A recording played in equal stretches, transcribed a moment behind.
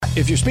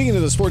If you're speaking to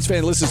the sports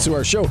fan that listens to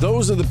our show,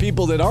 those are the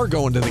people that are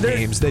going to the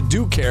games, that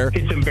do care.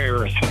 It's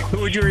embarrassing. Who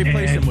would you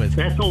replace him with?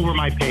 That's over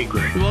my pay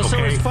grade. Well,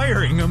 so is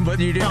firing him,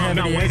 but you didn't have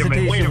any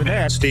hesitation with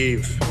that.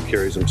 Steve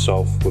carries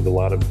himself with a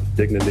lot of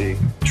dignity,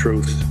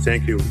 truth.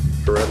 Thank you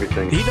for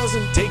everything. He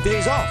doesn't take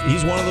days off.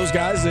 He's one of those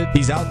guys that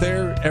he's out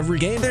there every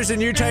game. There's a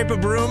new type of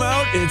broom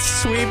out. It's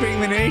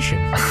sweeping the nation.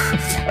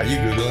 Are you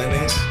Googling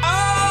this?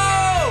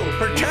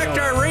 Protect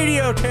our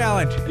radio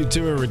talent. You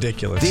two are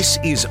ridiculous. This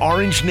is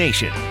Orange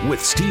Nation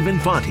with Stephen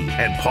Fonte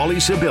and Paulie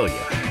Sibilia.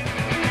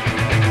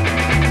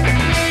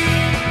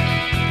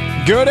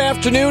 Good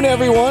afternoon,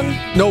 everyone.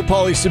 No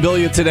Paulie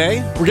Sibilia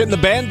today. We're getting the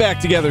band back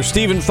together.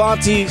 Stephen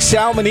Fonte,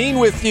 Sal Manine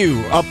with you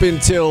up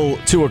until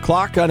 2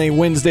 o'clock on a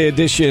Wednesday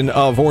edition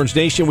of Orange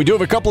Nation. We do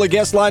have a couple of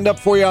guests lined up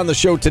for you on the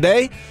show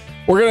today.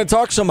 We're going to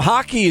talk some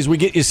hockey as we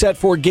get you set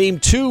for Game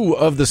 2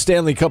 of the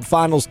Stanley Cup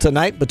Finals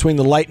tonight between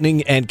the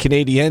Lightning and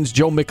Canadiens.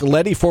 Joe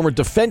Micheletti, former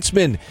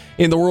defenseman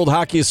in the World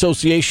Hockey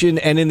Association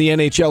and in the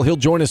NHL, he'll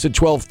join us at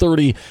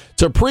 12:30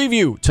 to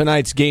preview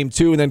tonight's Game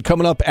 2. And then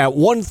coming up at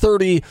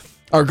 1:30,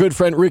 our good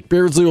friend Rick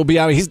Beardsley will be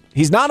on.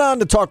 He's not on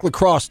to talk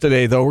lacrosse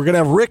today, though. We're going to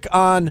have Rick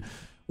on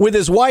with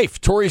his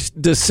wife, Tori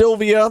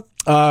DeSilvia,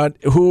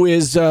 who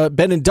has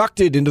been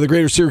inducted into the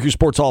Greater Syracuse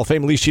Sports Hall of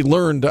Fame. At least she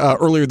learned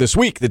earlier this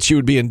week that she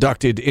would be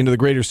inducted into the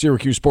Greater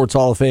Syracuse Sports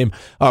Hall of Fame,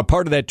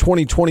 part of that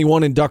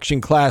 2021 induction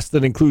class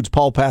that includes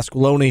Paul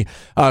Pasqualoni.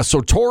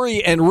 So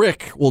Tori and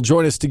Rick will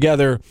join us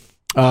together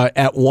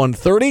at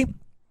 1:30.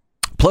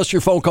 Plus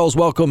your phone calls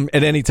welcome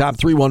at any time,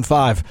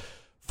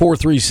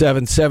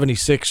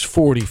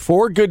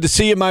 315-437-7644. Good to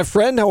see you, my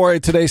friend. How are you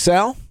today,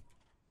 Sal?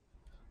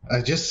 I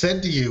just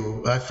said to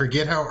you, I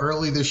forget how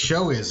early this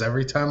show is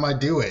every time I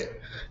do it.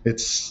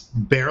 It's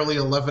barely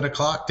 11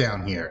 o'clock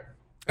down here.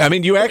 I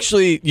mean, you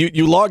actually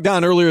you logged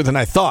on earlier than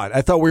I thought.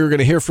 I thought we were going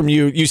to hear from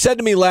you. You said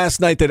to me last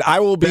night that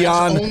I will be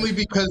on.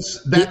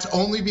 That's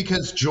only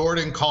because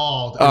Jordan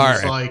called and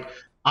was like,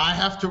 I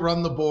have to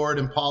run the board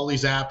in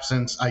Paulie's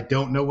absence. I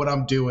don't know what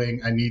I'm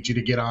doing. I need you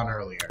to get on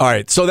earlier. All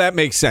right, so that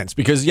makes sense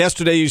because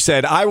yesterday you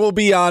said, I will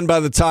be on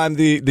by the time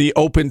the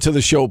open to the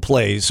show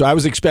plays. So I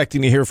was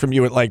expecting to hear from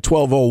you at like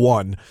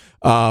 12:01.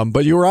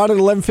 But you were on at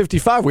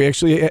 11:55. We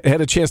actually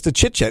had a chance to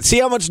chit-chat. See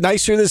how much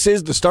nicer this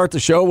is to start the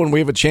show when we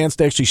have a chance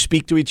to actually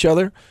speak to each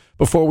other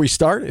before we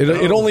start?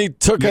 It only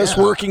took us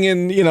working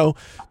in,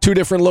 two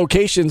different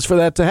locations for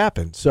that to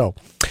happen. So,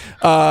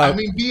 I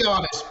mean, be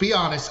honest.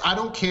 I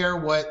don't care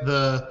what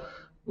the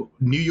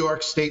New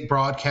York State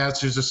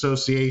Broadcasters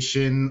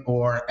Association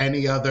or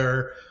any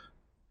other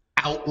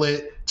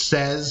outlet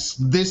says.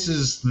 This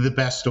is the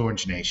best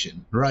Orange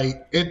Nation, right?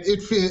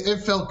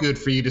 It felt good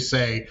for you to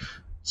say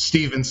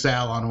Steve and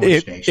Sal on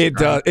Orange Nation. It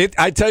does.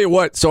 I tell you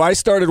what, so I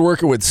started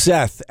working with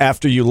Seth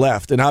after you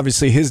left, and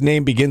obviously his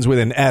name begins with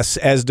an S,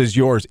 as does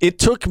yours. It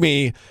took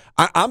me,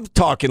 I'm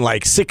talking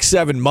like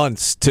 6-7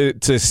 months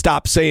to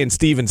stop saying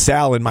Steve and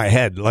Sal in my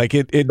head. Like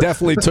it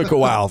definitely took a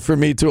while for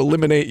me to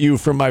eliminate you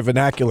from my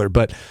vernacular.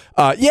 But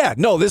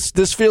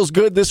this feels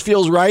good. This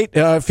feels right.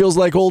 It feels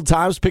like old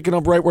times, picking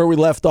up right where we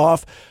left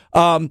off.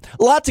 A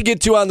lot to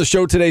get to on the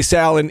show today,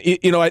 Sal, and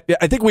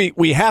I think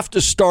we have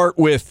to start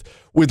with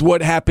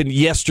what happened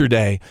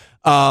yesterday.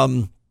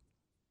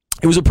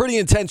 It was a pretty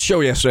intense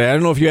show yesterday. I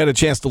don't know if you had a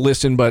chance to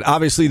listen, but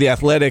obviously The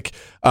Athletic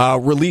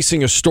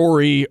releasing a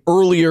story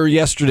earlier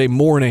yesterday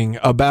morning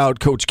about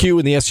Coach Q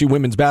and the SU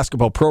women's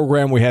basketball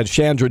program. We had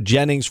Chandra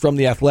Jennings from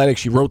The Athletic.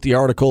 She wrote the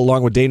article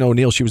along with Dana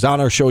O'Neill. She was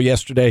on our show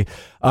yesterday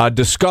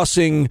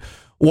discussing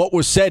what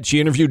was said.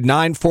 She interviewed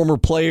 9 former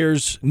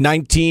players,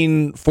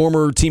 19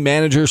 former team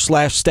managers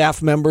 /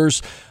 staff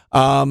members.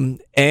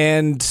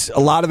 And a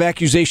lot of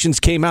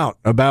accusations came out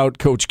about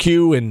Coach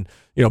Q and,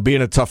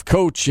 being a tough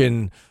coach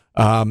and,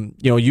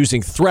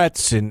 using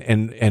threats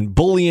and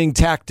bullying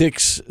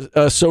tactics,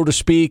 so to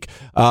speak.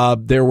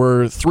 There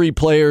were 3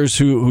 players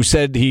who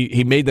said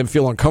he made them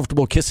feel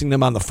uncomfortable kissing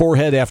them on the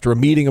forehead after a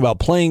meeting about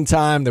playing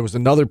time. There was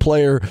another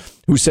player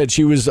who said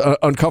she was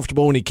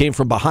uncomfortable when he came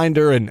from behind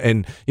her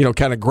and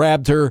kind of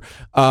grabbed her,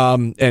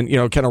 and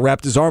kind of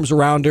wrapped his arms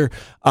around her.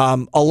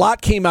 A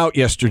lot came out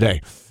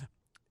yesterday.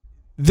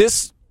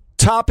 This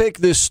topic,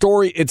 this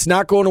story, it's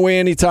not going away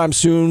anytime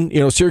soon.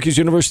 Syracuse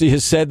University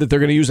has said that they're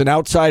going to use an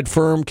outside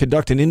firm,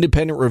 conduct an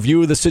independent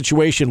review of the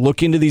situation,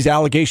 look into these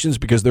allegations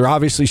because they're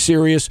obviously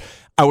serious.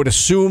 I would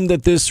assume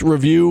that this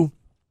review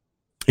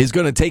is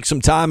going to take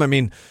some time. I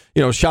mean,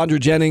 Chandra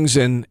Jennings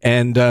and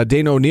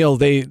Dana O'Neill,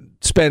 they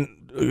spent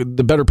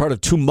the better part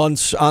of 2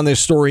 months on this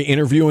story,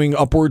 interviewing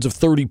upwards of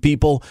 30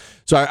 people.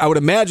 So I would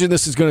imagine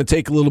this is going to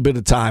take a little bit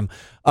of time.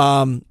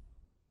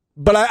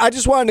 But I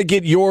just wanted to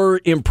get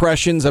your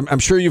impressions. I'm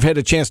sure you've had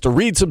a chance to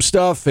read some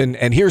stuff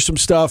and hear some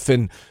stuff.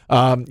 And,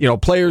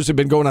 players have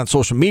been going on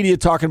social media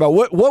talking about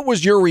what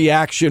was your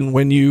reaction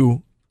when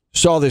you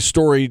saw this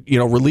story,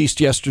 released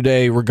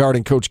yesterday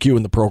regarding Coach Q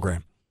and the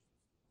program?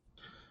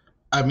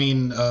 I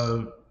mean,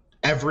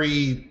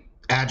 every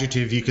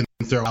adjective you can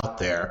throw out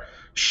there: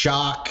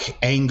 shock,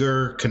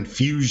 anger,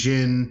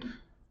 confusion,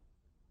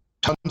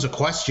 tons of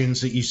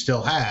questions that you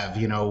still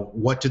have.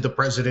 What did the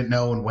president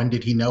know and when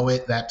did he know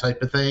it? That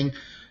type of thing.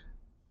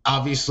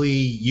 Obviously,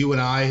 you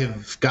and I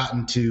have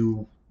gotten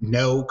to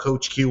know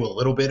Coach Q a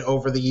little bit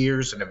over the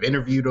years and have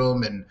interviewed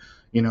him, and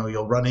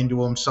you'll run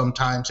into him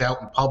sometimes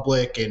out in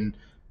public, and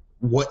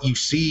what you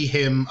see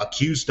him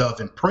accused of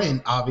in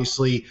print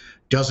obviously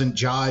doesn't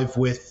jive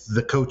with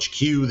the Coach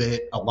Q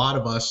that a lot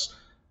of us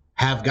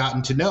have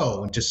gotten to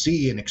know and to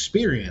see and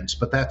experience.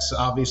 But that's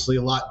obviously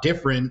a lot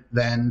different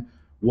than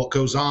what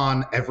goes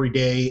on every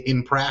day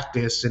in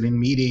practice and in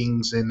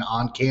meetings and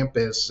on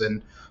campus.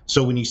 And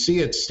so when you see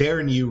it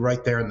staring you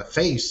right there in the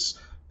face,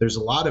 there's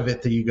a lot of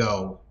it that you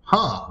go,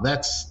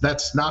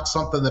 that's not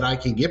something that I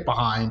can get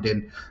behind.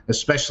 And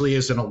especially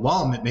as an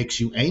alum, it makes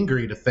you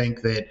angry to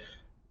think that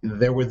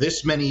there were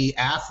this many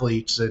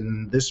athletes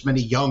and this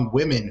many young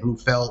women who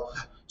felt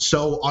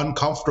so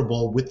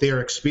uncomfortable with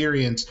their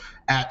experience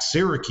at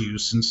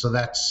Syracuse. And so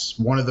that's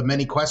one of the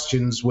many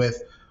questions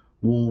with,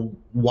 well,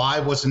 why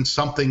wasn't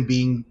something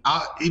being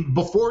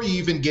before you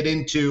even get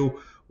into,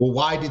 well,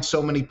 why did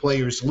so many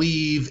players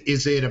leave?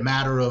 Is it a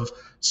matter of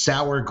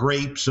sour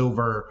grapes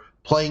over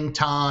playing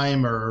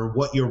time or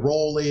what your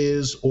role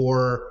is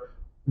or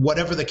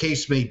whatever the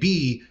case may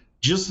be?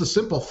 Just the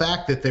simple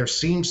fact that there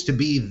seems to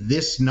be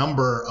this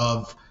number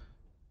of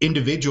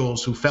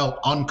individuals who felt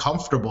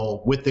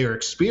uncomfortable with their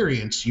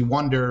experience, you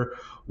wonder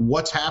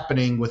what's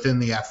happening within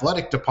the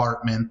athletic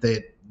department,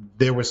 that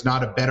there was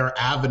not a better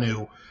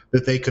avenue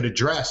that they could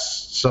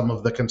address some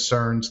of the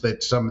concerns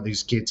that some of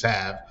these kids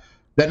have.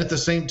 Then at the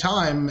same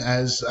time,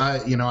 as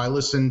I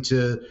listened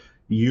to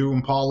you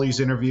and Paulie's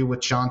interview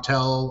with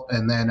Chantel,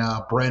 and then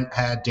Brent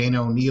had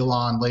Dana O'Neill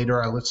on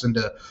later. I listened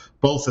to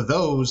both of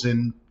those,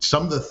 and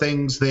some of the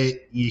things that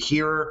you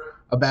hear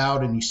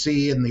about and you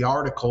see in the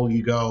article,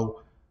 you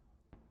go,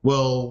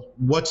 well,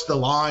 what's the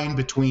line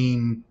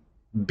between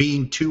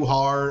being too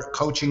hard,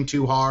 coaching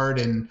too hard,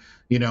 and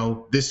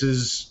this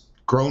is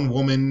grown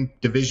woman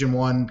Division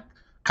I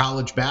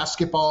college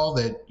basketball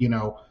that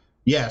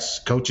yes,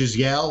 coaches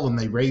yell and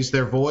they raise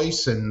their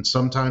voice and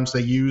sometimes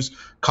they use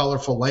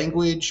colorful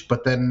language,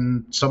 but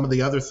then some of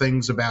the other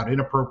things about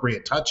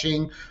inappropriate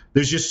touching,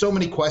 there's just so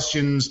many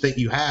questions that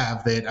you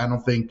have that I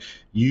don't think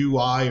you,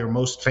 I, or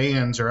most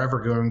fans are ever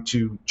going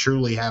to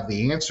truly have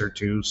the answer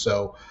to.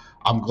 So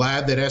I'm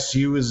glad that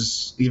SU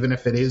is, even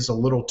if it is a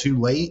little too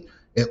late,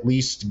 at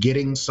least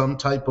getting some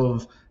type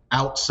of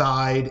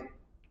outside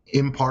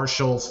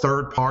impartial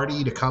third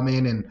party to come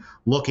in and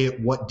look at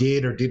what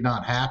did or did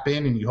not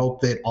happen. And you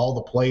hope that all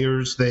the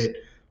players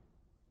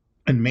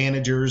and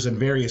managers and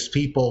various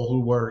people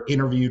who were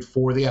interviewed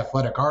for the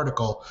Athletic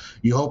article,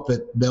 you hope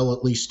that they'll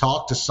at least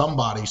talk to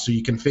somebody so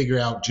you can figure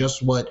out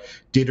just what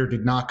did or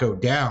did not go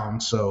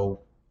down. So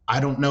I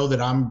don't know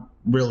that I'm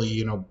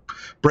really,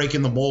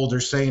 breaking the mold or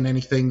saying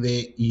anything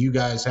that you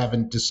guys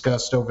haven't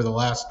discussed over the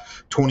last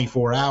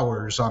 24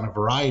 hours on a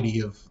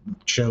variety of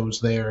shows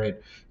there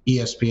at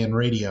ESPN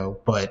Radio,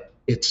 but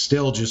it's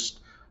still just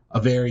a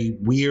very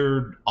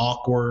weird,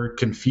 awkward,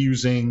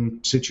 confusing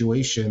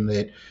situation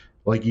that,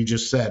 like you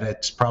just said,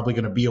 it's probably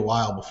going to be a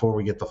while before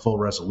we get the full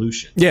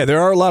resolution. Yeah, there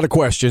are a lot of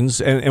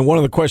questions, and one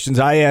of the questions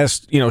I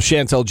asked,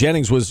 Chantel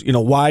Jennings was,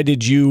 why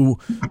did you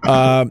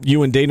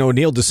and Dana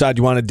O'Neill decide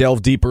you want to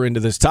delve deeper into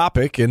this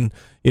topic? And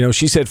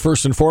she said,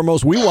 first and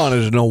foremost, we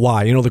wanted to know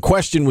why. The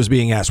question was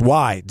being asked,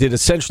 why did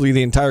essentially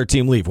the entire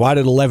team leave? Why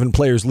did 11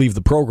 players leave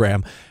the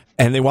program?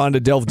 And they wanted to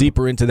delve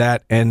deeper into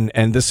that, and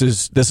this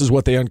is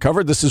what they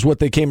uncovered. This is what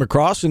they came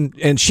across,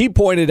 and she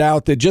pointed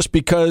out that just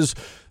because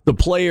the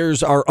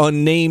players are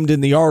unnamed in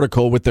the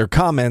article with their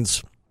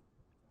comments,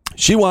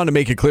 she wanted to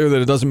make it clear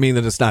that it doesn't mean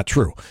that it's not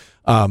true,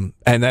 and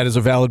that is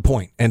a valid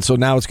point. And so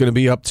now it's going to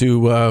be up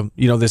to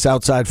this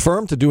outside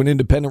firm to do an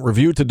independent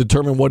review to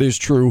determine what is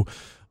true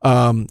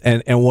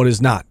and what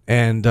is not,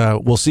 and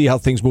we'll see how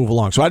things move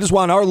along. So I just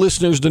want our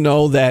listeners to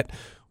know that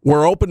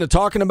we're open to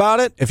talking about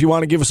it. If you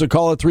want to give us a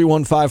call at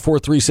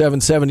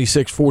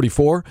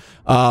 315-437-7644.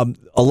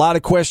 A lot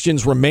of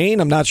questions remain.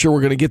 I'm not sure we're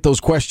going to get those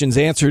questions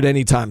answered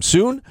anytime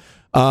soon,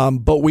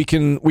 but we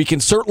can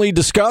certainly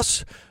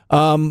discuss.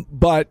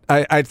 But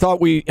I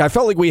felt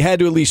like we had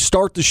to at least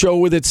start the show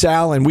with it,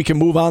 Sal, and we can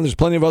move on. There's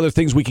plenty of other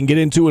things we can get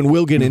into and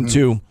will get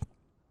into.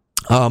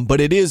 But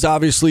it is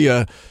obviously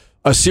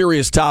a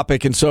serious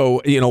topic, and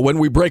so when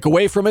we break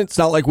away from it, it's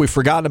not like we've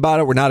forgotten about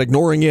it. We're not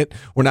ignoring it.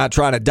 We're not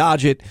trying to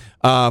dodge it.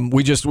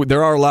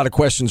 There are a lot of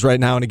questions right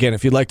now, and again,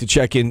 if you'd like to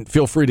check in,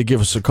 feel free to give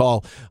us a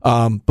call.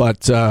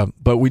 But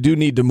we do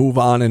need to move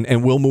on,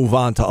 and we'll move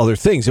on to other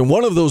things. And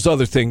one of those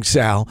other things,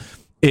 Sal,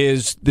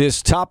 is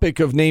this topic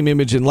of name,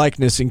 image, and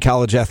likeness in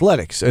college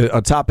athletics,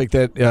 a topic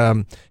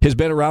that has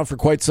been around for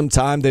quite some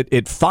time. That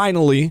it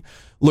finally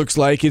looks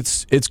like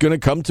it's going to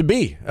come to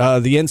be.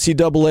 The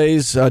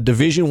NCAA's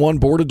Division I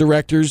Board of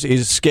Directors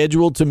is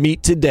scheduled to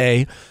meet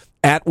today,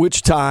 at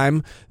which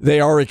time they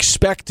are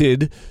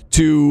expected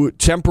to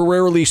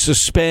temporarily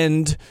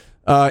suspend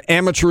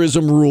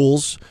amateurism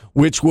rules,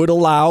 which would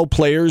allow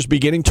players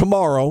beginning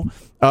tomorrow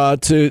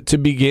to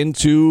begin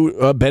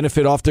to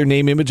benefit off their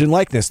name, image, and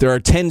likeness. There are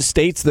 10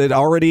 states that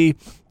already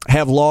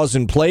have laws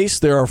in place.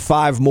 There are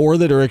 5 more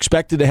that are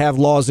expected to have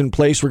laws in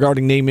place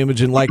regarding name,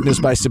 image, and likeness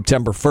by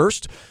September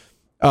 1st.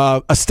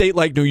 A state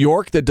like New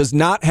York that does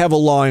not have a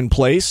law in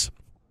place,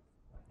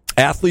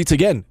 athletes,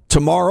 again,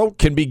 tomorrow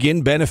can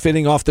begin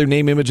benefiting off their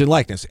name, image, and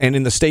likeness. And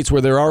in the states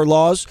where there are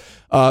laws,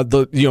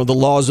 the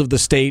laws of the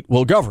state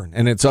will govern,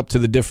 and it's up to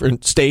the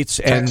different states.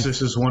 And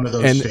Texas is one of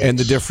those states. And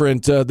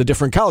the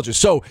different colleges.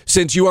 So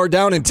since you are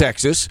down in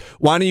Texas,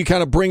 why don't you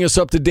kind of bring us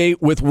up to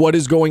date with what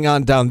is going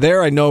on down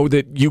there? I know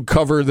that you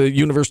cover the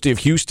University of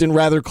Houston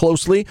rather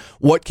closely.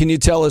 What can you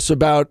tell us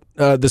about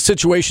the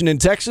situation in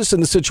Texas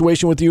and the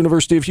situation with the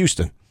University of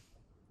Houston?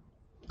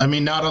 I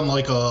mean, not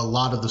unlike a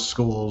lot of the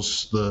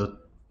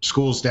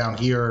schools down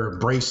here are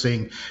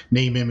embracing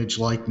name, image,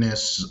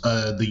 likeness.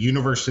 The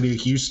University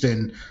of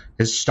Houston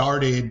has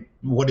started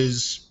what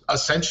is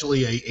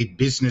essentially a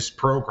business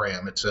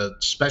program. It's a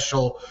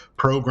special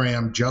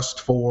program just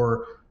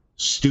for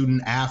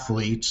student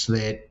athletes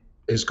that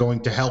is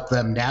going to help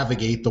them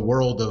navigate the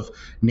world of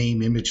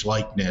name, image,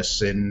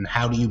 likeness, and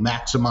how do you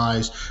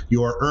maximize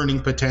your earning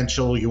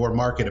potential, your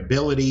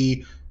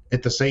marketability.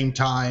 At the same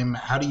time,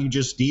 how do you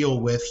just deal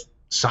with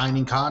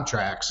signing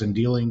contracts and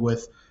dealing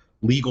with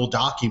legal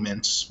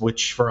documents,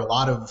 which for a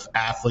lot of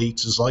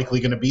athletes is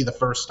likely going to be the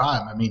first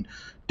time. I mean,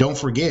 don't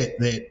forget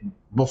that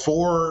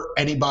before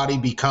anybody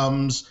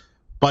becomes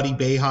Buddy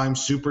Boeheim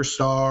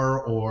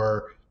superstar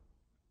or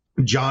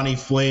Johnny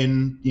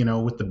Flynn,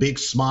 with the big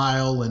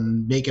smile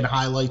and making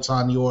highlights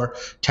on your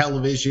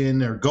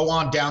television, or go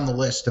on down the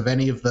list of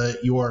any of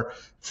your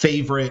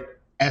favorite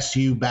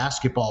SU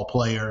basketball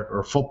player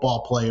or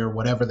football player,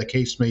 whatever the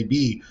case may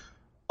be,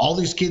 all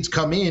these kids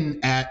come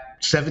in at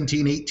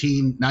 17,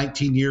 18,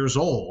 19 years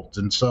old.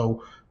 And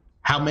so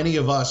how many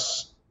of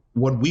us,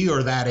 when we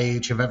are that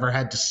age, have ever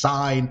had to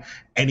sign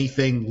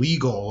anything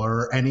legal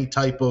or any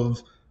type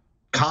of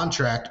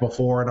contract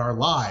before in our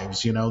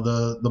lives?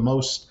 The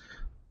most,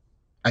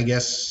 I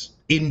guess,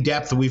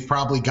 in-depth we've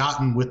probably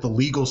gotten with the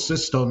legal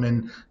system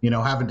and,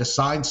 having to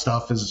sign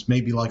stuff is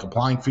maybe like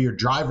applying for your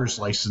driver's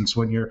license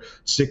when you're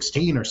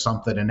 16 or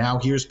something. And now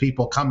here's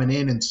people coming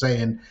in and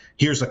saying,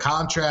 here's a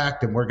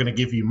contract and we're going to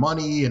give you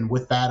money. And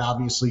with that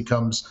obviously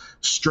comes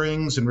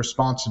strings and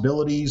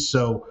responsibilities.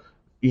 So,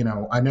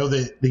 I know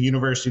that the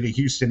University of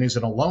Houston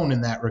isn't alone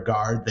in that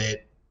regard,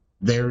 that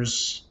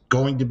there's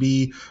going to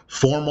be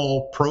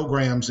formal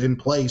programs in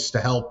place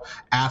to help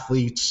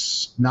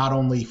athletes not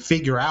only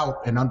figure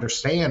out and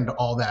understand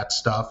all that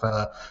stuff.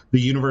 The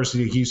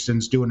University of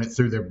Houston's doing it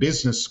through their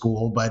business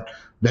school, but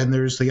then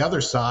there's the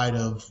other side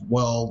of,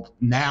 well,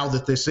 now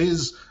that this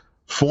is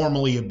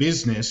formally a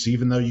business,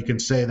 even though you can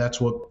say that's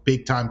what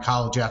big time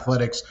college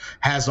athletics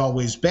has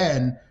always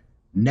been,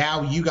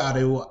 now you got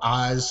to,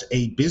 as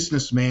a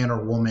businessman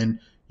or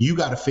woman, you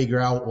got to figure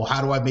out, well,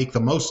 how do I make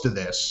the most of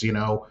this?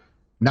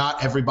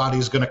 Not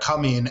everybody's going to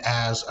come in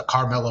as a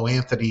Carmelo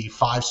Anthony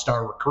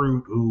 5-star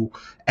recruit who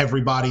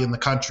everybody in the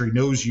country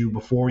knows you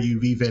before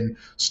you've even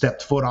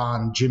stepped foot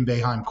on Jim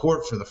Boeheim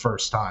court for the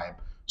first time.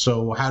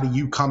 So how do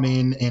you come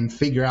in and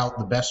figure out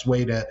the best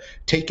way to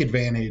take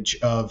advantage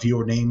of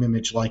your name,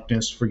 image,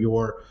 likeness for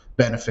your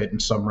benefit in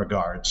some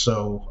regard?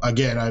 So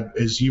again,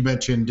 as you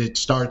mentioned, it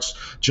starts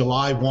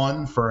July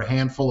 1 for a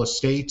handful of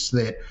states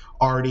that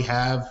already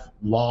have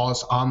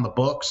laws on the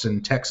books,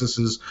 and Texas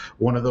is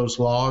one of those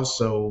laws.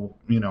 So,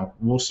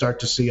 we'll start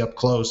to see up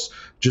close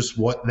just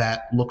what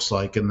that looks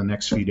like in the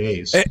next few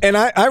days. And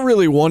I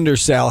really wonder,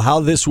 Sal,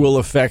 how this will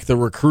affect the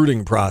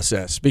recruiting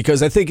process,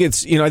 because I think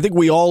I think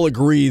we all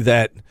agree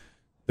that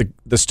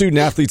the student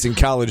athletes in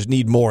college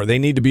need more. They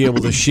need to be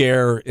able to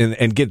share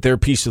and get their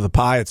piece of the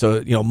pie. It's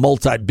a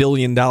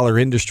multi-billion-dollar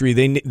industry.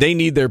 They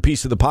need their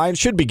piece of the pie and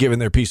should be given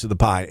their piece of the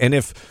pie. And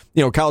if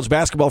college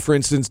basketball, for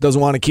instance, doesn't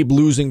want to keep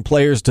losing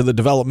players to the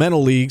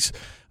developmental leagues,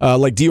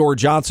 like Dior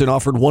Johnson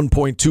offered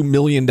 $1.2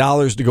 million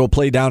to go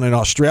play down in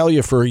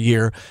Australia for a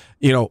year,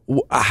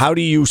 how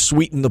do you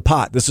sweeten the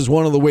pot? This is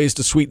one of the ways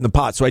to sweeten the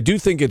pot. So I do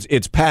think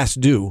it's past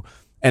due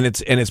and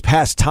it's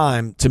past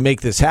time to make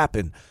this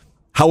happen.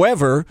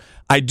 However,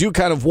 I do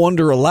kind of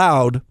wonder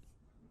aloud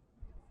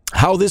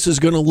how this is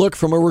going to look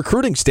from a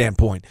recruiting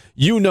standpoint.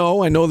 I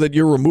know that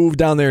you're removed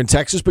down there in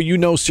Texas, but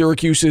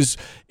Syracuse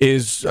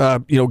is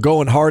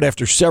going hard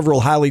after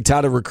several highly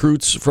touted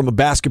recruits from a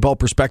basketball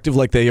perspective,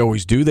 like they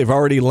always do. They've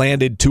already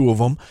landed 2 of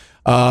them.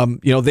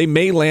 They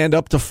may land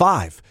up to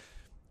 5.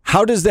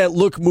 How does that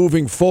look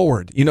moving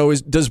forward?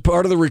 Does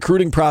part of the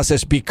recruiting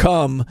process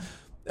become,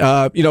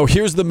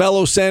 here's the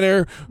Mello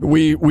Center.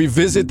 We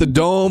visit the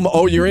Dome.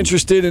 Oh, you're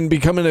interested in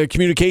becoming a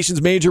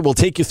communications major? We'll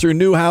take you through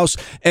Newhouse,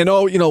 and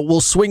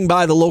we'll swing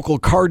by the local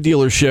car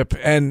dealership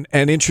and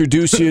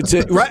introduce you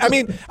to. Right? I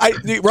mean,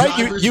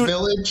 You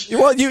Village.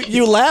 Well,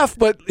 you laugh,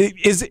 but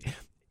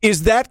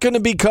is that going to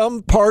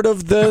become part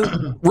of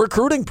the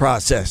recruiting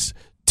process?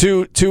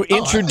 To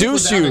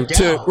introduce you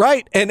to,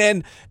 right? And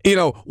then,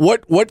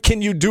 what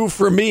can you do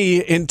for me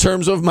in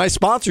terms of my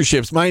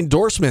sponsorships, my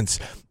endorsements?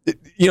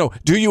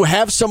 do you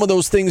have some of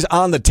those things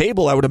on the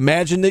table? I would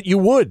imagine that you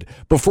would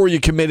before you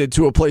committed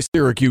to a place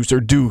Syracuse or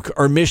Duke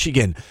or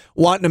Michigan,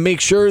 wanting to make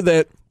sure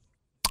that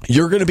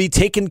you're going to be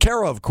taken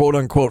care of, quote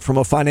unquote, from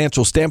a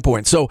financial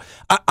standpoint. So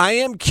I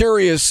am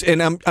curious,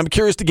 and I'm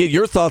curious to get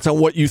your thoughts on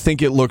what you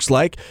think it looks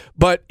like.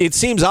 But it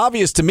seems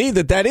obvious to me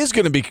that is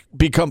going to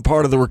become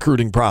part of the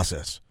recruiting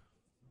process.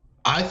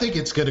 I think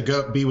it's going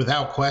to be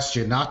without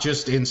question, not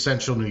just in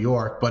central New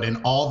York, but in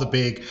all the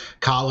big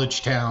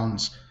college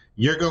towns.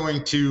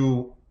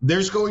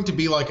 There's going to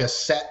be like a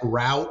set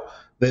route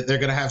that they're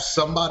going to have.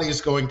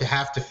 Somebody's going to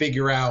have to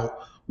figure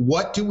out,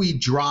 what do we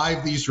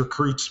drive these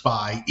recruits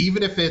by,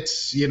 even if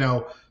it's,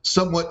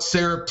 somewhat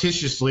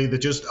surreptitiously that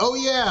just, oh,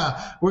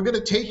 yeah, we're going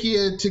to take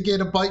you to get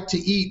a bite to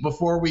eat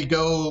before we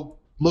go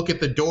look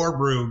at the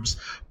dorm rooms.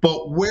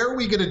 But where are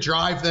we going to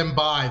drive them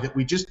by that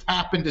we just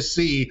happen to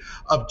see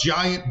a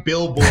giant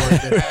billboard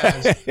that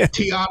has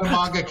Tiana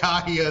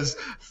Mangakahia's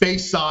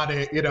face on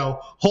it,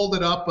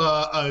 holding up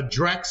a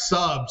Drex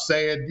sub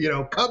saying,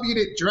 come eat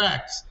at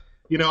Drex.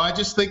 I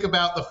just think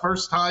about the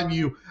first time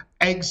you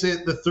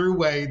exit the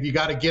thruway, you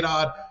got to get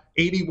on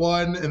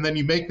 81 and then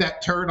you make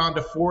that turn onto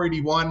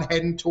 481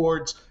 heading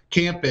towards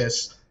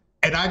campus.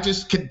 And I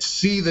just could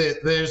see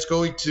that there's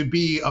going to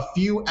be a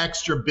few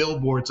extra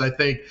billboards, I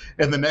think,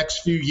 in the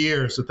next few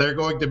years that they're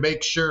going to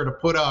make sure to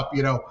put up,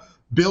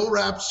 Bill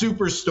Rapp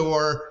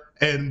Superstore,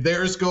 and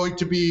there's going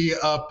to be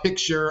a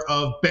picture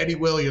of Benny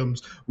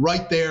Williams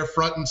right there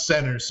front and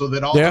center so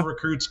that all the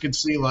recruits can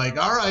see, like,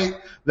 all right,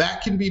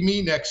 that can be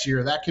me next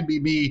year. That can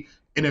be me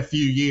in a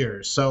few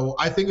years. So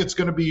I think it's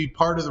going to be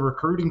part of the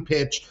recruiting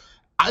pitch.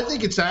 I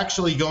think it's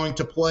actually going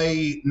to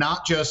play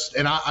not just,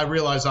 and I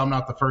realize I'm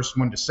not the first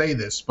one to say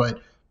this, but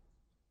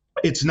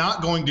it's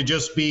not going to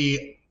just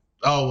be,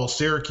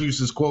 Syracuse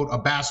is, quote, a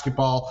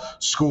basketball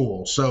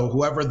school. So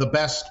whoever the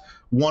best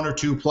one or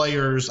two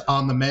players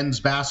on the men's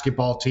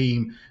basketball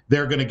team,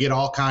 they're going to get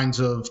all kinds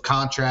of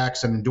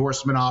contracts and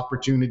endorsement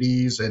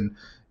opportunities and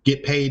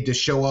get paid to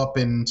show up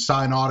and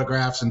sign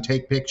autographs and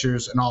take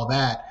pictures and all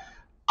that.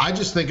 I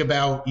just think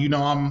about,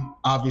 I'm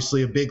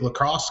obviously a big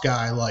lacrosse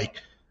guy. Like,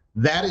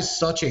 that is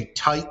such a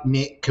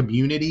tight-knit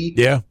community.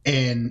 Yeah.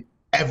 And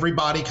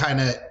everybody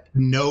kind of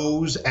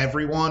knows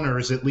everyone, or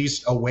is at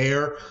least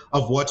aware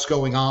of what's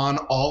going on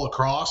all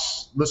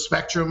across the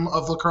spectrum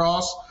of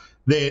lacrosse,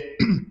 that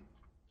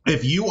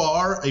if you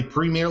are a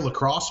premier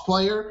lacrosse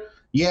player,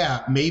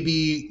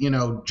 maybe,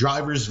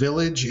 Drivers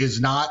Village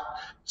is not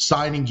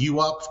signing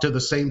you up to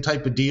the same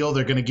type of deal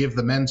they're going to give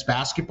the men's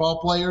basketball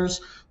players.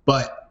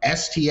 But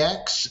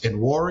STX and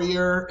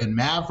Warrior and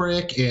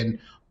Maverick and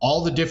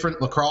all the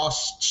different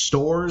lacrosse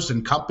stores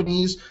and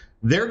companies,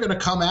 they're going to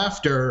come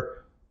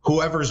after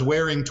whoever's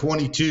wearing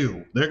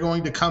 22. They're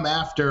going to come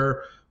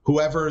after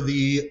whoever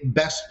the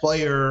best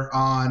player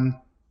on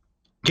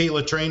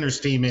Kayla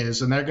Trainer's team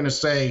is, and they're going to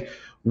say,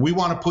 we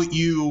want to put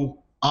you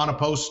on a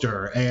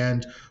poster,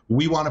 and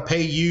we want to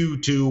pay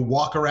you to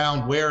walk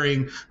around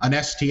wearing an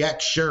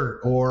STX shirt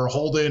or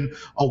holding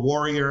a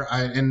Warrior.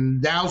 And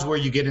now's where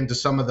you get into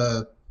some of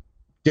the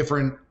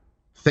different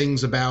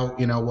things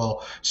about,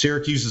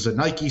 Syracuse is a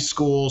Nike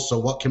school, so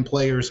what can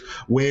players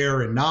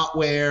wear and not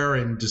wear?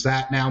 And does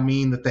that now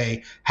mean that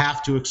they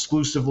have to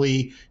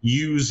exclusively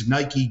use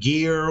Nike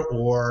gear,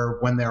 or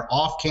when they're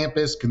off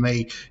campus, can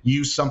they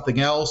use something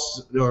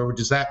else? Or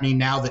does that mean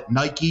now that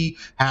Nike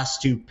has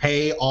to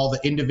pay all the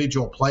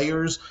individual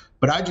players?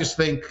 But I just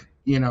think,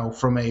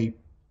 from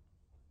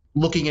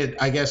looking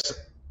at, I guess,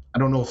 I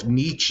don't know if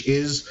niche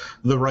is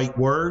the right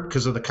word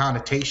because of the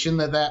connotation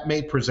that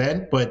may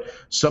present, but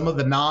some of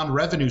the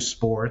non-revenue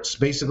sports,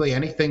 basically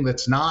anything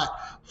that's not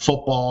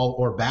football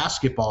or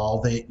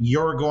basketball, that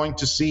you're going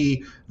to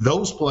see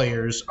those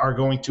players are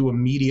going to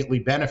immediately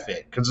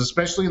benefit. Because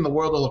especially in the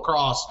world of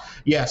lacrosse,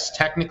 yes,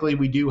 technically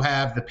we do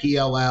have the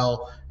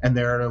PLL, and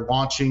they're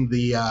launching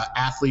the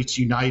Athletes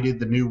United,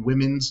 the new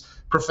women's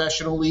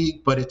professional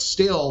league, but it's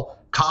still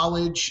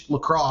college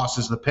lacrosse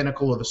is the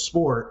pinnacle of the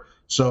sport.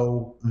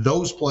 So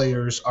those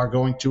players are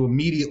going to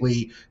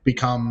immediately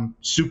become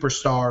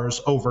superstars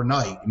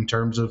overnight in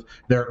terms of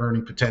their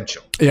earning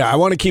potential. Yeah, I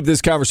want to keep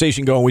this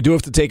conversation going. We do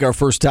have to take our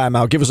first time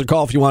out. Give us a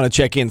call if you want to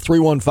check in,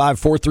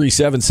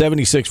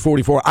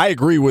 315-437-7644. I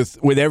agree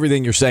with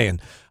everything you're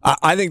saying.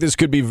 I think this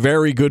could be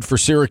very good for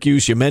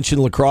Syracuse. You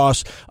mentioned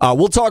lacrosse.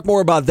 We'll talk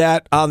more about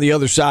that on the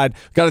other side.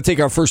 Got to take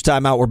our first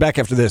time out. We're back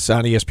after this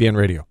on ESPN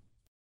Radio.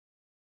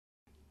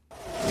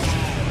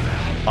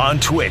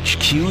 On Twitch,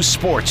 Q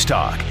Sports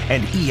Talk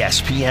and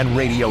ESPN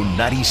Radio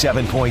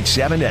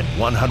 97.7 and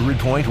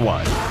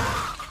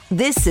 100.1.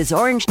 This is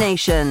Orange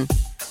Nation.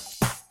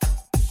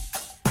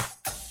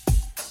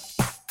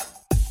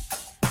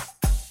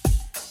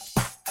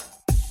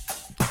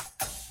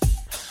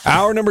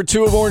 Hour number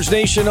 2 of Orange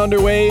Nation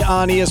underway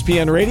on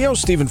ESPN Radio.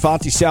 Stephen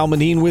Fonte, Sal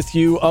Manine with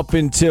you up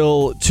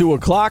until 2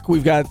 o'clock.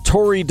 We've got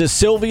Tori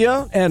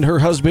DeSilvia and her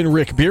husband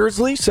Rick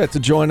Beardsley set to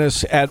join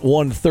us at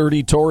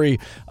 1:30. Tori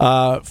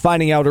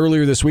finding out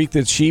earlier this week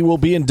that she will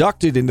be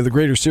inducted into the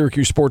Greater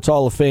Syracuse Sports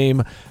Hall of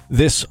Fame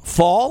this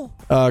fall,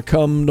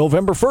 come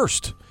November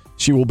 1st.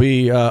 She will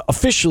be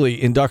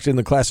officially inducted in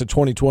the class of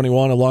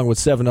 2021, along with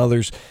 7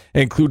 others,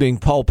 including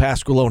Paul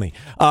Pasqualoni.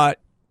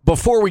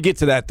 Before we get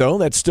to that, though,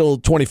 that's still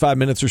 25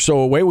 minutes or so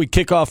away. We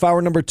kick off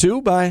hour number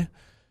 2 by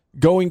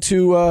going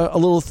to a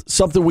little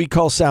something we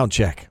call sound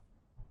check.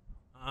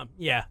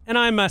 Yeah, and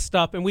I messed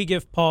up, and we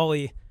give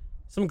Paulie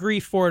some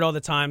grief for it all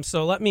the time.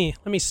 So let me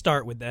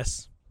start with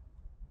this.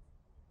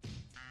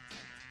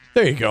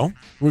 There you go.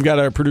 We've got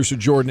our producer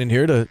Jordan in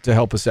here to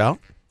help us out.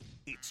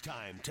 It's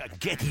time to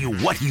get you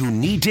what you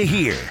need to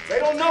hear. They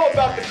don't know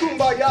about the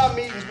Kumbaya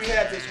meetings we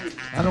had this week.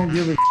 I don't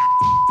give a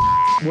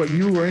what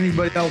you or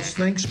anybody else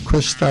thinks.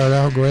 Chris started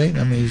out great.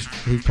 I mean,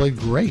 he played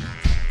great.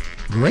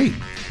 Great.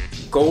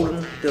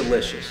 Golden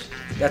Delicious.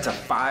 That's a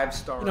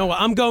 5-star. You know what?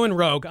 I'm going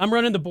rogue. I'm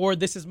running the board.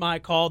 This is my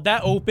call.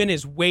 That open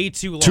is way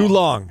too long. Too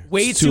long.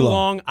 Way too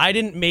long. I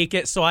didn't make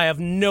it, so I have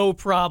no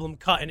problem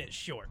cutting it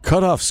short.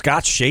 Cut off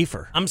Scott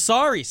Schaefer. I'm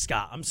sorry,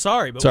 Scott. I'm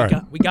sorry, but Sorry.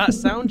 we got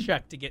sound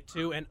check to get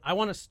to, and I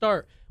want to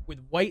start with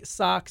White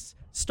Sox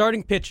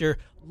starting pitcher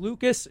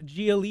Lucas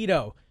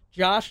Giolito.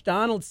 Josh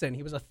Donaldson,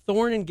 he was a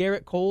thorn in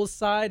Garrett Cole's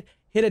side,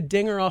 hit a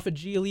dinger off of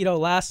Giolito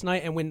last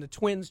night, and when the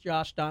Twins,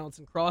 Josh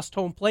Donaldson, crossed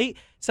home plate,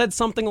 said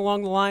something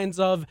along the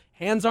lines of,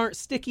 hands aren't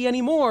sticky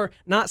anymore,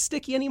 not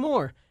sticky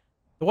anymore.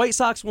 The White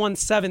Sox won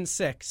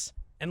 7-6,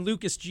 and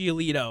Lucas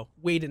Giolito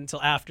waited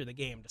until after the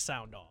game to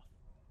sound off.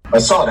 I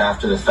saw it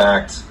after the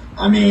fact.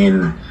 I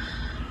mean,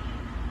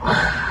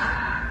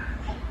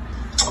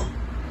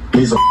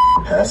 he's a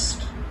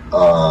pest.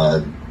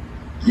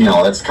 You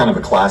know, that's kind of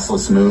a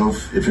classless move.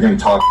 If you're going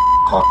to talk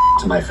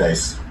to my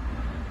face,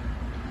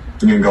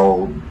 you can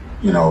go,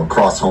 you know,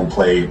 cross home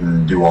plate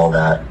and do all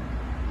that.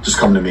 Just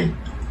come to me.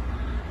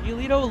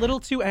 Giolito a little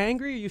too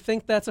angry, or you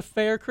think that's a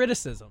fair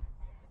criticism?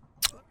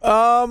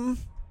 Do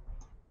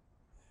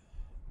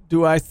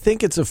I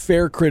think it's a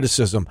fair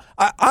criticism?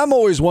 I'm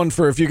always one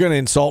for, if you're going to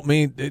insult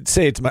me,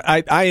 say it to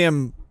my.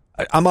 I'm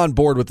on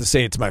board with the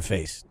say it to my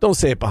face. Don't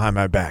say it behind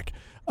my back.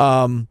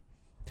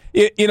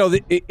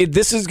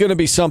 This is going to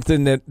be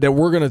something that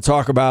we're going to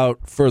talk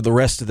about for the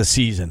rest of the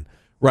season,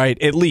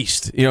 right? At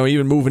least,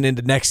 even moving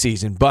into next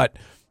season. But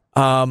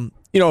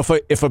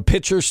if a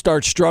pitcher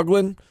starts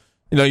struggling,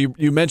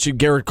 you mentioned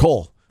Garrett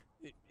Cole.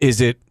 Is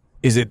it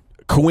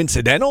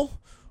coincidental,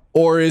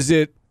 or is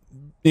it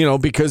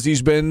because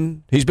he's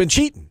been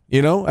cheating?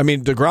 I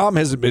mean,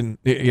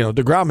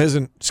 DeGrom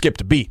hasn't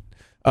skipped a beat.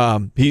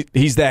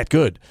 He's that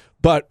good.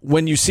 But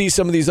when you see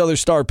some of these other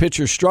star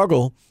pitchers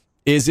struggle,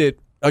 is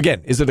it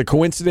a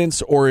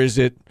coincidence, or is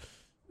it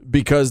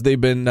because they've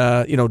been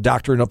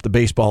doctoring up the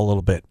baseball a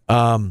little bit?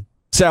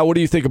 Sal, what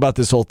do you think about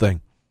this whole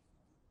thing?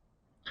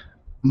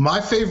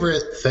 My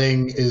favorite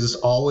thing is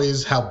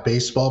always how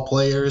baseball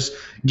players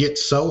get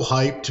so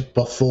hyped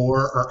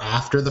before or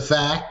after the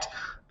fact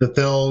that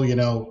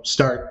they'll,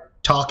 start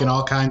talking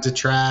all kinds of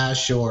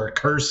trash or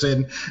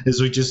cursing,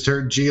 as we just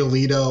heard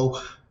Giolito,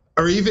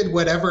 or even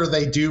whenever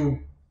they do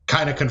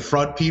kind of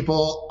confront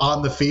people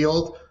on the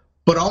field,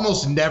 but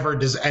almost never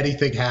does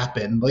anything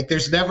happen. Like,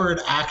 there's never an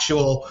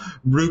actual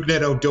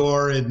Rougned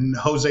Odor and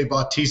Jose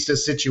Bautista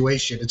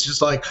situation. It's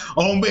just like,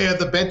 oh man,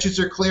 the benches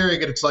are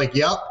clearing, and it's like,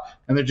 yep.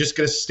 And they're just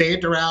going to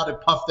stand around and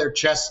puff their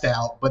chest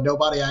out, but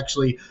nobody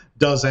actually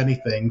does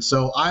anything.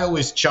 So I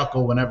always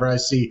chuckle whenever I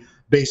see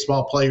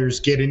baseball players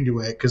get into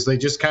it, because they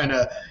just kind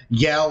of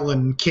yell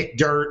and kick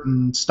dirt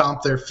and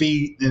stomp their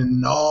feet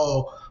and,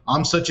 oh,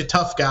 I'm such a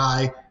tough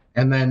guy.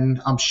 And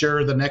then I'm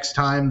sure the next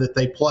time that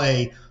they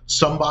play,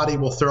 somebody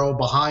will throw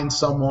behind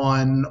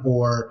someone,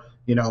 or,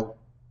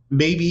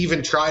 maybe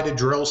even try to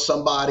drill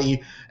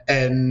somebody,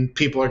 and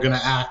people are going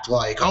to act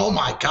like, oh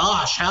my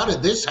gosh, how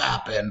did this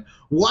happen?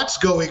 What's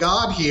going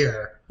on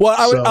here? Well,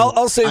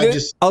 I'll say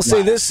this. I'll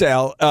say this,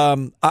 Sal.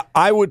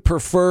 I would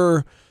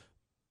prefer,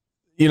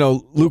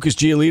 Lucas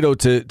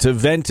Giolito to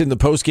vent in the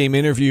postgame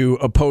interview,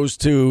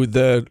 opposed to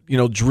the,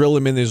 drill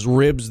him in his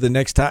ribs the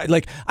next time.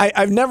 Like,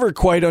 I've never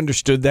quite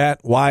understood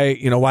that. Why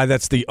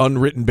that's the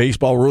unwritten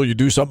baseball rule. You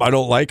do something I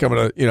don't like, I'm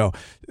gonna,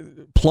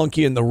 plunk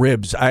you in the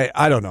ribs.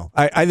 I don't know.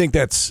 I think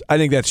that's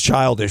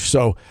childish.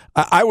 So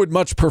I would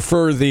much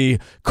prefer the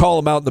call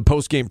him out in the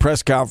postgame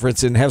press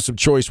conference and have some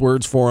choice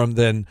words for him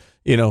than,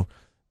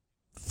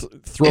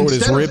 throw at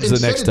his ribs the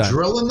next time.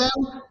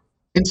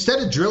 Instead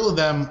of drilling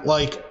them,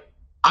 like,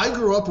 I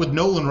grew up with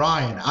Nolan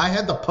Ryan. I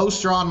had the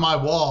poster on my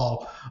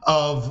wall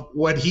of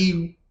when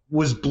he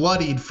was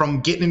bloodied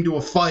from getting into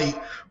a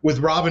fight with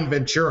Robin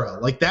Ventura.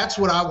 Like, that's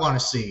what I want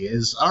to see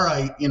is, all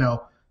right,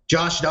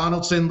 Josh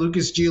Donaldson,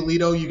 Lucas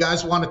Giolito, you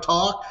guys want to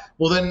talk?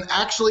 Well, then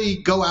actually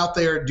go out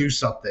there and do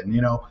something,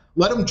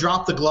 Let them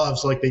drop the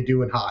gloves like they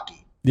do in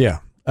hockey. Yeah.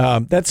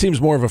 That seems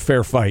more of a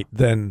fair fight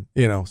than,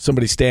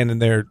 somebody standing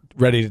there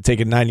ready to take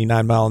a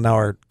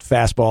 99-mile-an-hour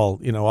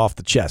fastball, off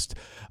the chest.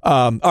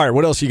 All right,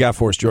 what else you got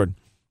for us, Jordan?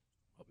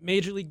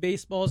 Major League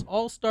Baseball's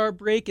All-Star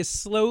break is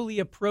slowly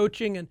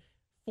approaching, and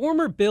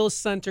former Bills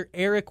center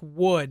Eric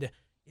Wood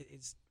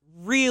is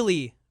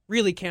really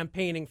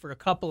campaigning for a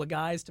couple of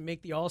guys to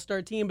make the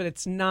All-Star team, but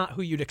it's not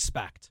who you'd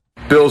expect.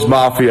 Bills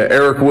Mafia,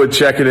 Eric Wood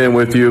checking in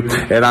with you,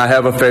 and I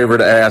have a favor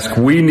to ask.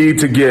 We need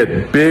to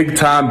get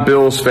big-time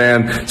Bills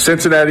fan,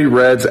 Cincinnati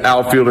Reds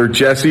outfielder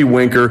Jesse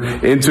Winker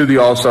into the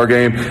All-Star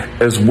game,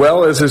 as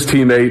well as his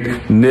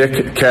teammate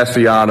Nick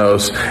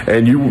Castellanos.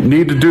 And you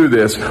need to do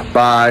this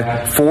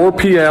by 4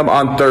 p.m.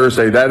 on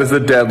Thursday. That is the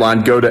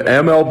deadline. Go to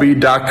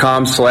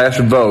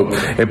MLB.com/vote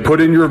and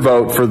put in your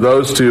vote for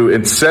those two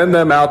and send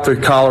them out to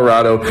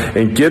Colorado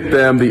and get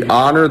them the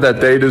honor that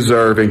they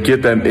deserve and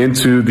get them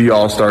into the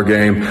All-Star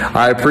game.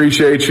 I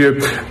appreciate you.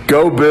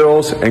 Go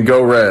Bills and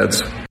go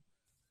Reds.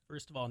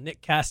 First of all,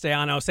 Nick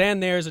Castellanos,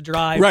 and there's a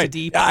drive right. to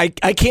deep. I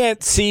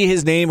can't see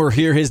his name or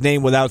hear his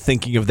name without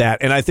thinking of that,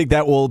 and I think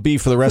that will be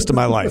for the rest of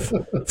my life.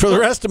 For the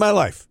rest of my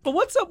life. But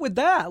what's up with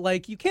that?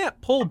 Like, you can't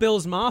pull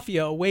Bills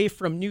Mafia away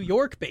from New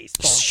York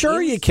baseball. Sure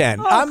teams. you can.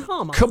 Oh, I'm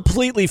come on.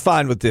 completely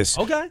fine with this.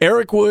 Okay.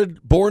 Eric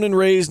Wood, born and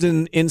raised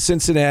in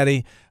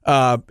Cincinnati.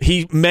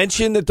 He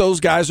mentioned that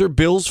those guys are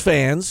Bills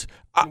fans.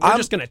 I'm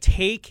just going to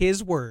take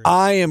his word.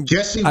 I'm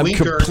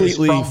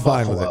completely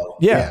fine with it.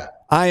 Yeah.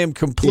 I am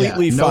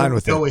completely fine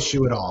with it. No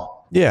issue at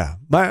all. Yeah.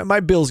 My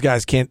Bills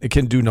guys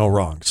can do no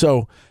wrong.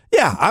 So,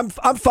 yeah, I'm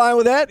fine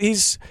with that.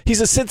 He's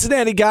a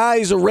Cincinnati guy.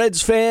 He's a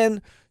Reds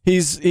fan.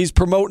 He's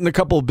promoting a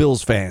couple of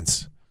Bills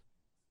fans.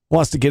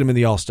 Wants to get him in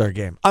the All-Star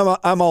game.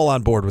 I'm all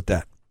on board with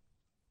that.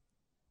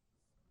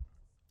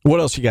 What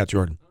else you got,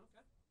 Jordan?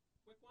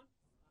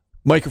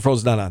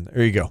 Microphone's not on.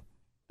 There you go.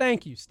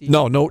 Thank you, Steve.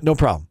 No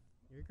problem.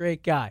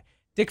 Great guy.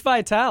 Dick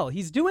Vitale,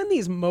 he's doing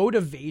these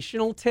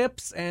motivational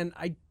tips, and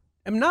I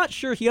am not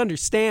sure he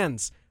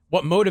understands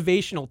what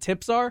motivational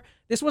tips are.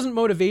 This wasn't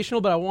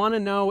motivational, but I want to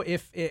know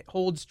if it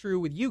holds true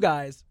with you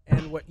guys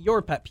and what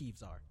your pet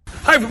peeves are.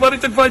 Hi, everybody.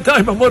 Dick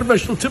Vitale, my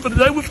motivational tip of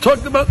the day. We've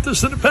talked about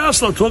this in the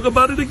past. I'll talk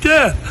about it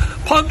again.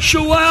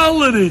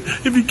 Punctuality.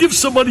 If you give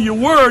somebody your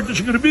word that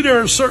you're going to be there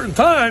at a certain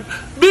time,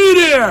 be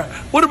there.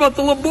 What about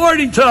the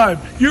Lombardi time?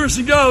 Years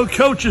ago,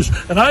 coaches,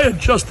 and I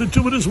adjusted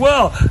to it as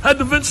well, had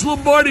the Vince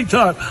Lombardi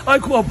time. I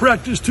call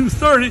practice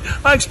 2:30.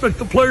 I expect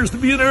the players to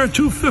be in there at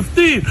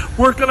 2:15,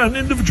 working on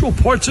individual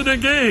parts of their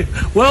game.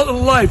 Well,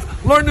 in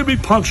life, learn to be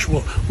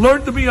punctual.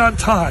 Learn to be on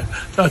time.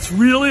 That's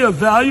really a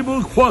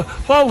valuable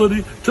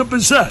quality to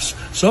possess.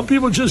 Some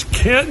people just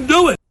can't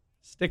do it.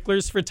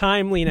 Sticklers for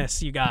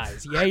timeliness, you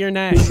guys. Yay or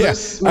nay?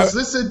 Was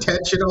this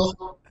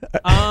intentional?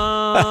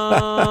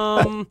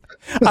 I'm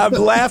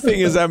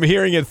laughing as I'm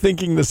hearing it,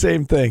 thinking the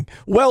same thing.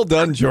 Well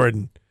done,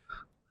 Jordan.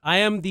 I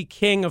am the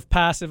king of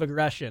passive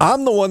aggression.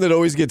 I'm the one that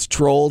always gets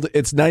trolled.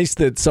 It's nice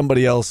that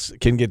somebody else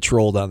can get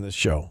trolled on this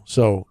show.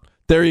 So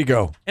there you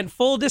go. And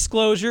full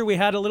disclosure, we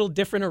had a little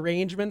different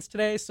arrangements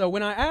today. So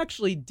when I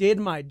actually did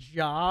my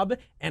job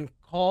and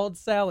called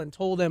Sal and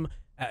told him,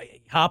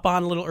 hop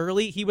on a little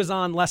early, he was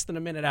on less than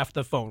a minute after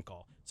the phone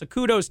call. So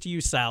kudos to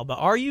you, Sal. But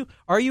are you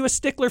a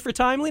stickler for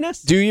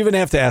timeliness? Do you even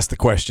have to ask the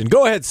question?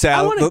 Go ahead,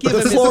 Sal.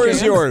 The floor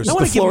is yours.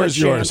 The floor is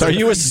yours. Are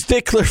you a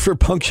stickler for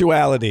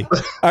punctuality?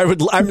 You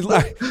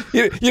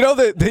know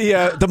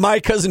the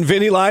My Cousin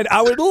Vinny line?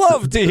 I would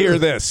love to hear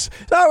this.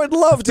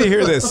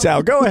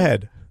 Sal. Go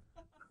ahead.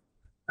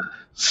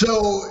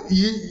 So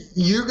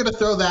you're going to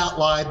throw that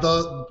line.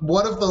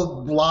 One of the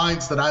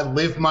lines that I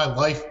live my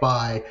life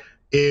by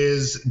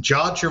is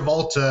John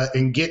Travolta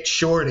in Get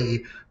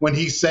Shorty when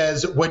he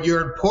says, when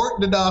you're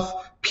important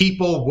enough,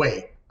 people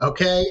wait,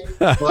 okay?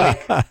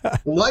 Like,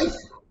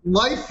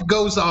 life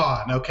goes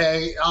on,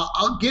 okay?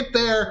 I'll get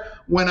there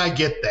when I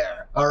get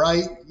there, all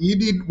right? You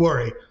needn't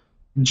worry.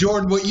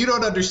 Jordan, what you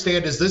don't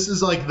understand is this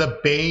is like the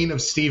bane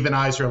of Steve and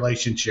I's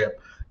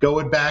relationship,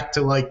 going back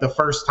to like the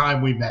first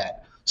time we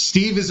met.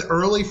 Steve is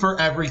early for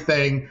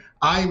everything.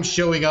 I am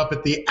showing up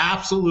at the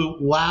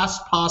absolute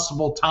last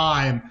possible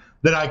time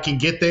that I can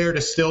get there to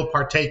still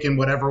partake in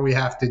whatever we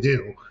have to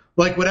do.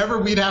 Like, whatever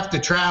we'd have to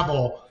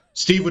travel,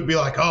 Steve would be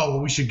like, oh,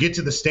 well, we should get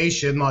to the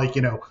station,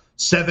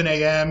 7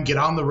 a.m., get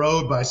on the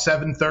road by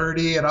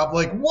 7:30. And I'm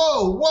like,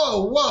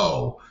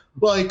 whoa.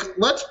 Like,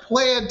 let's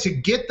plan to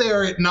get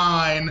there at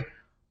 9.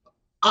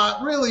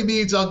 It really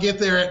means I'll get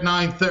there at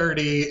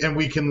 9:30 and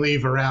we can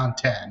leave around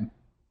 10.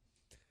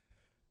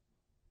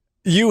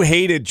 You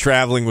hated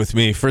traveling with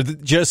me for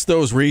just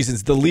those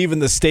reasons. The leaving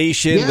the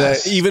station,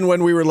 yes. Even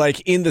when we were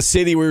like in the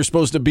city we were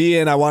supposed to be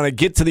in, I want to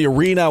get to the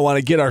arena. I want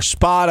to get our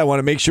spot. I want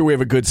to make sure we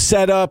have a good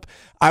setup.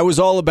 I was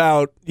all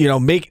about,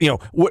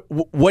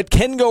 what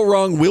can go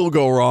wrong will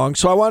go wrong.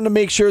 So I wanted to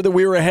make sure that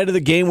we were ahead of the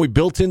game. We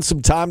built in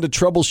some time to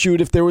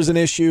troubleshoot if there was an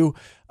issue.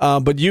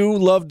 But you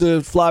love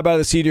to fly by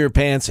the seat of your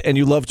pants, and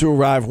you love to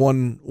arrive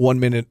one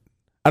minute.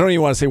 I don't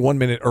even want to say 1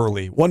 minute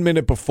early. 1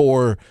 minute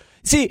before.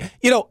 See,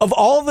 of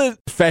all the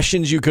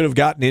professions you could have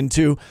gotten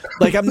into,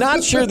 I'm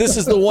not sure this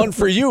is the one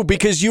for you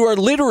because you are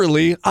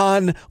literally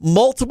on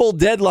multiple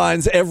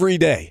deadlines every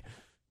day.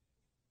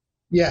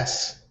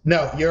 Yes.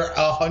 No, you're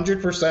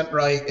 100%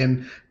 right.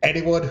 And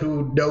anyone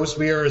who knows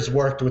me or has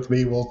worked with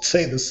me will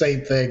say the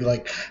same thing.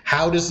 Like,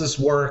 how does this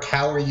work?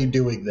 How are you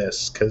doing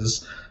this?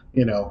 Because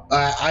You know,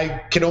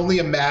 I can only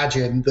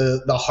imagine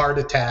the heart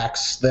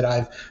attacks that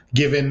I've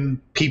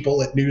given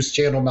people at News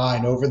Channel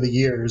 9 over the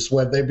years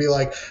when they'd be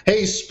like,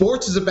 hey,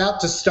 sports is about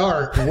to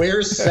start.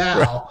 Where's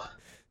Sal?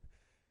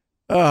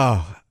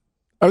 Oh,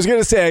 I was going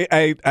to say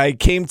I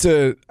came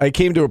to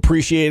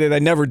appreciate it. I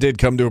never did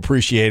come to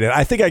appreciate it.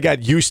 I think I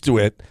got used to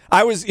it.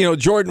 I was,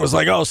 Jordan was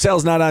like, oh,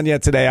 Sal's not on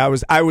yet today.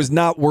 I was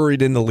not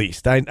worried in the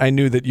least. I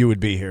knew that you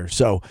would be here.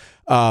 So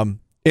in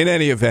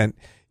any event,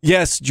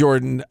 yes,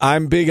 Jordan,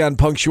 I'm big on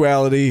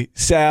punctuality.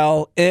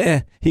 Sal,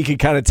 he could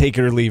kind of take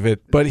it or leave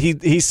it, but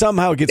he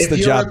somehow gets the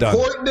job done.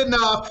 If you're important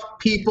enough,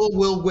 people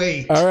will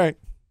wait. All right.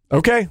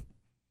 Okay.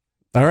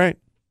 All right.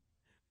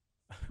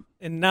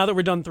 And now that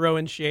we're done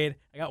throwing shade,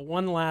 I got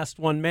one last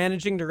one.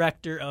 Managing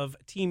Director of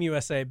Team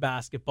USA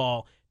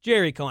Basketball,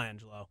 Jerry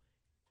Colangelo.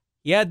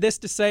 He had this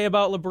to say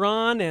about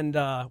LeBron, and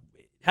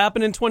it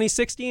happened in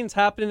 2016. It's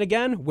happening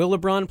again. Will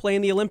LeBron play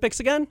in the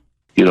Olympics again?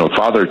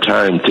 Father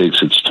Time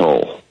takes its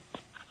toll.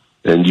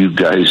 And you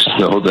guys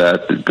know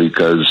that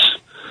because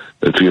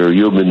if you're a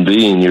human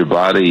being, your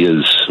body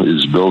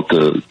is built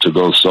to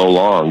go so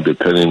long,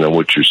 depending on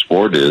what your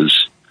sport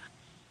is.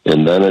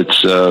 And then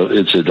it's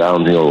a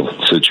downhill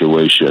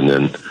situation.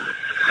 And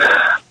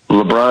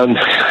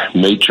LeBron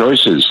made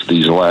choices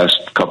these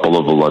last couple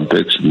of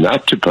Olympics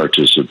not to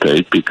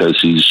participate because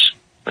he's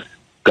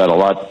got a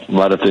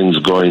lot of things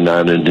going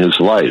on in his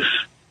life.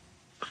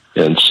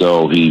 And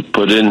so he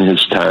put in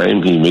his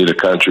time. He made a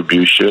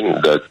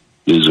contribution that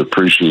is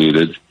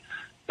appreciated,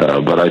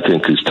 but I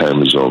think his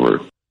time is over.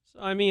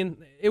 So, I mean,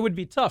 it would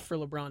be tough for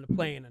LeBron to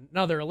play in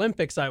another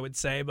Olympics, I would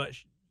say, but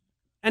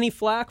any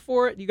flack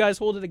for it? You guys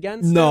hold it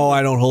against him? No,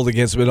 I don't hold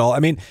against him at all. I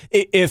mean,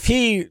 if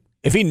he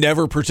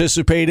never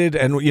participated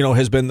and,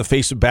 has been the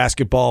face of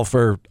basketball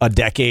for a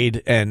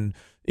decade and,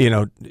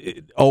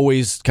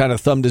 always kind of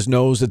thumbed his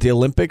nose at the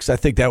Olympics, I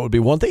think that would be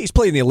one thing. He's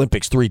played in the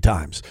Olympics 3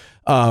 times.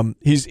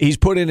 He's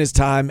put in his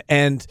time,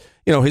 and,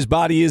 his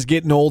body is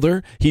getting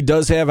older. He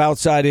does have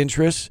outside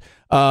interests.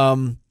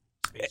 And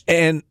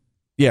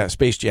yeah,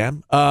 Space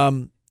Jam.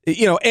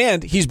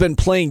 And he's been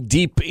playing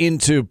deep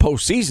into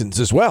postseasons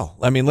as well.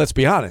 I mean, let's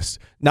be honest,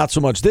 not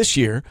so much this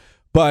year,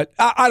 but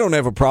I don't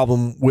have a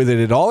problem with it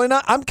at all. And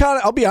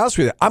I'll be honest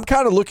with you, I'm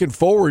kind of looking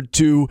forward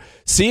to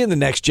seeing the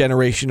next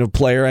generation of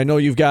player. I know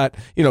you've got,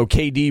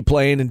 KD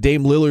playing and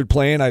Dame Lillard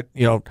playing.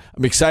 I'm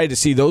excited to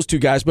see those two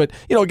guys, but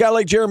a guy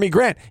like Jeremy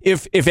Grant,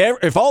 if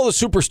all the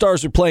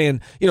superstars are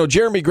playing,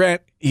 Jeremy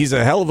Grant, he's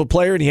a hell of a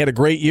player and he had a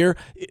great year.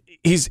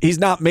 He's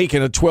not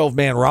making a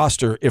 12-man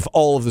roster if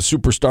all of the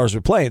superstars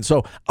are playing.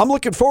 So I'm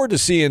looking forward to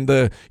seeing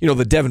the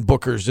Devin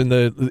Bookers and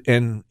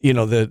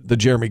the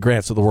Jeremy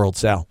Grants of the world,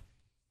 Sal.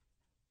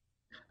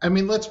 I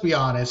mean, let's be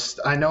honest.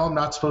 I know I'm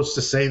not supposed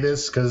to say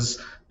this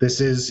because this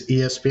is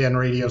ESPN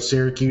Radio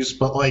Syracuse,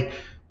 but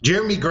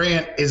Jeremy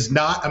Grant is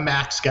not a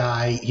max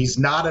guy. He's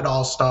not an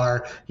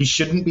all-star. He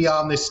shouldn't be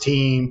on this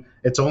team.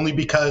 It's only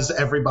because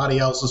everybody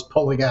else is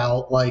pulling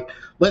out.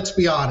 Let's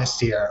be honest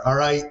here, all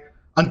right?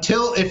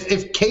 Until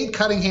if Cade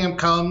Cunningham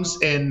comes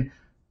and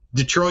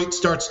Detroit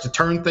starts to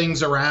turn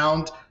things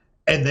around,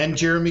 and then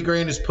Jeremy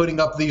Grant is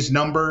putting up these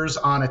numbers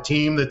on a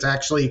team that's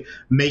actually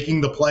making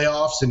the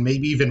playoffs and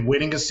maybe even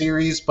winning a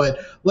series. But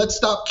let's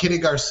stop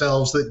kidding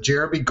ourselves that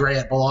Jeremy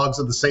Grant belongs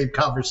in the same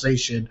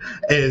conversation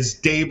as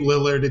Dame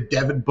Lillard and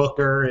Devin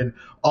Booker and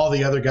all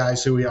the other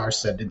guys who we are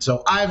sending.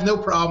 So I have no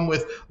problem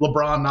with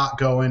LeBron not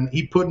going.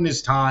 He put in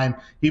his time.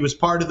 He was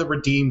part of the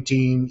Redeem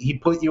team. He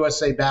put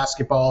USA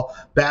Basketball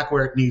back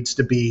where it needs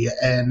to be.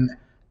 And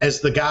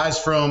as the guys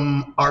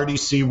from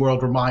RDC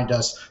World remind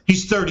us,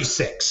 he's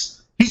 36.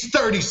 He's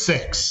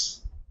 36.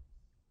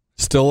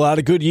 Still a lot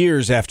of good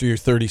years after you're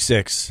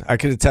 36. I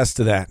can attest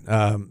to that.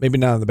 Maybe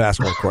not on the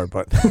basketball court,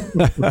 but.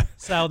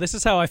 Sal, this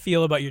is how I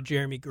feel about your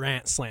Jeremy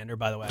Grant slander,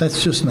 by the way.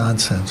 That's just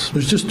nonsense.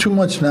 There's just too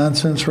much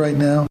nonsense right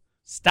now.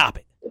 Stop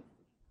it.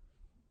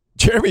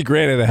 Jeremy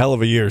Grant had a hell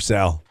of a year,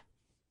 Sal.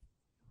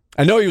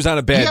 I know he was on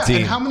a bad team.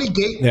 And how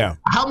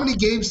many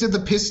games did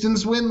the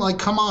Pistons win?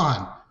 Come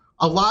on.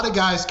 A lot of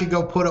guys could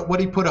go put up. What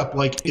did he put up?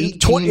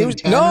 18 and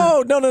 10?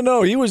 No.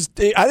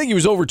 I think he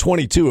was over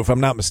 22, if I'm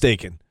not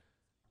mistaken.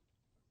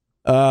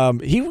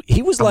 He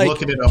was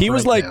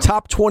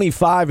top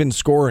 25 in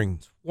scoring.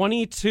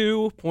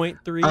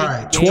 22.3. All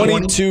right,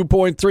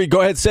 22.3.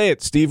 Go ahead, say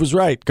it. Steve was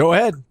right. Go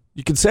ahead.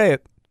 You can say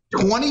it.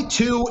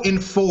 22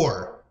 and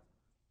 4.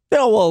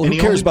 Yeah, well, who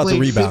cares about the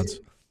rebounds?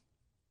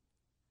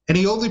 And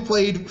he only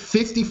played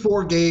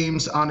 54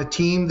 games on a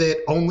team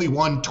that only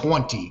won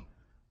 20.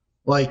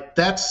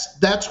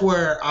 That's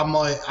where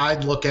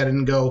I'd look at it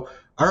and go,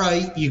 all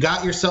right, you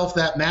got yourself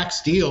that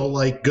max deal.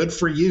 Good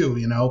for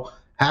you,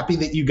 happy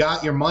that you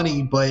got your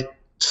money, but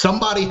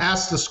somebody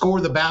has to score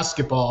the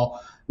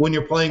basketball when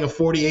you're playing a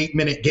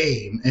 48-minute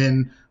game.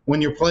 And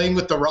when you're playing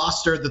with the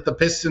roster that the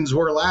Pistons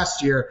were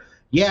last year,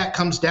 yeah, it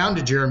comes down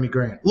to Jeremy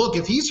Grant. Look,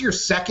 if he's your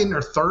second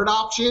or third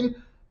option,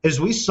 as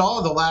we saw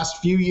the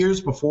last few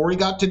years before he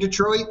got to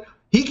Detroit,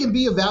 he can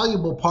be a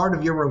valuable part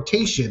of your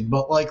rotation,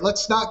 but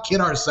let's not kid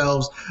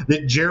ourselves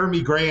that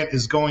Jeremy Grant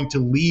is going to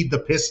lead the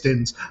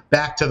Pistons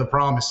back to the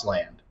promised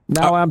land.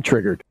 Now I'm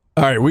triggered.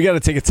 All right, we got to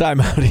take a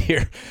time out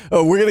here.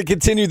 We're going to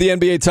continue the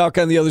NBA talk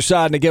on the other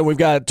side. And again, we've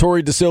got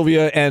Tori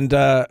DeSilvia and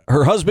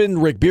her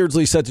husband, Rick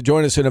Beardsley, set to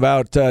join us in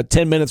about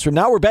 10 minutes from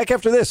now. We're back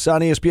after this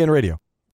on ESPN Radio.